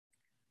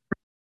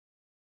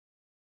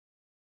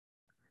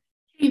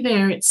Hey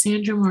there, it's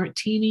Sandra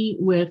Martini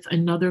with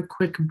another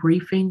quick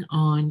briefing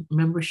on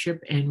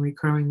membership and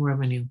recurring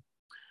revenue.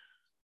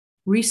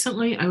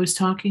 Recently, I was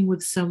talking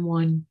with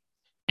someone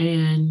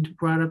and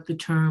brought up the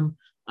term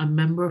a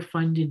member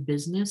funded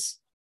business,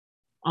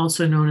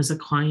 also known as a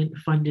client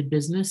funded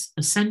business,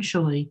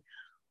 essentially,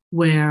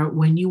 where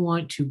when you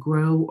want to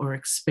grow or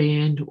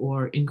expand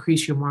or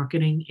increase your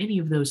marketing, any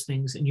of those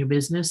things in your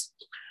business,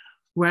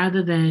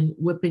 rather than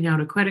whipping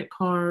out a credit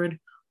card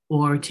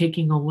or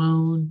taking a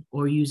loan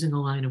or using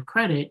a line of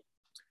credit,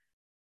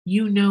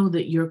 you know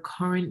that your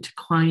current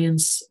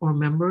clients or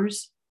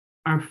members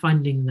are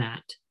funding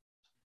that.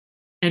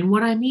 And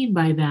what I mean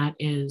by that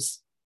is,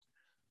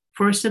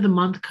 first of the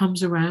month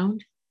comes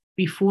around,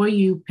 before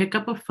you pick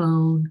up a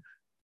phone,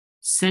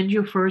 send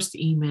your first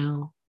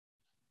email,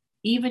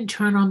 even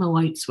turn on the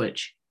light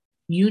switch,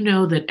 you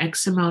know that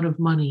X amount of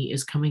money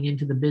is coming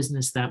into the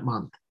business that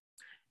month.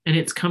 And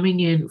it's coming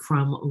in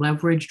from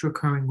leveraged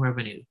recurring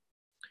revenue.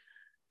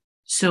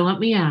 So let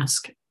me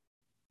ask,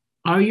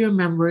 are your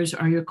members,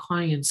 are your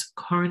clients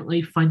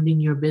currently funding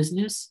your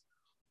business?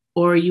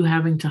 Or are you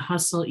having to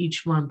hustle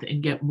each month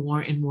and get more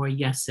and more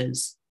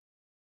yeses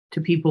to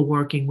people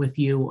working with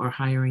you or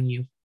hiring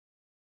you?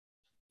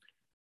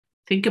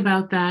 Think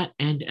about that.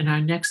 And in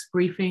our next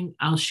briefing,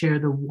 I'll share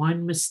the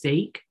one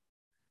mistake,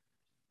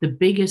 the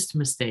biggest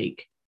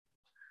mistake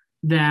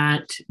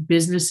that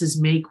businesses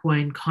make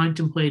when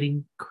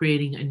contemplating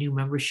creating a new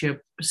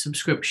membership,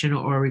 subscription,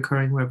 or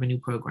recurring revenue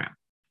program.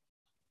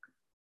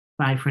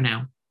 Bye for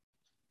now.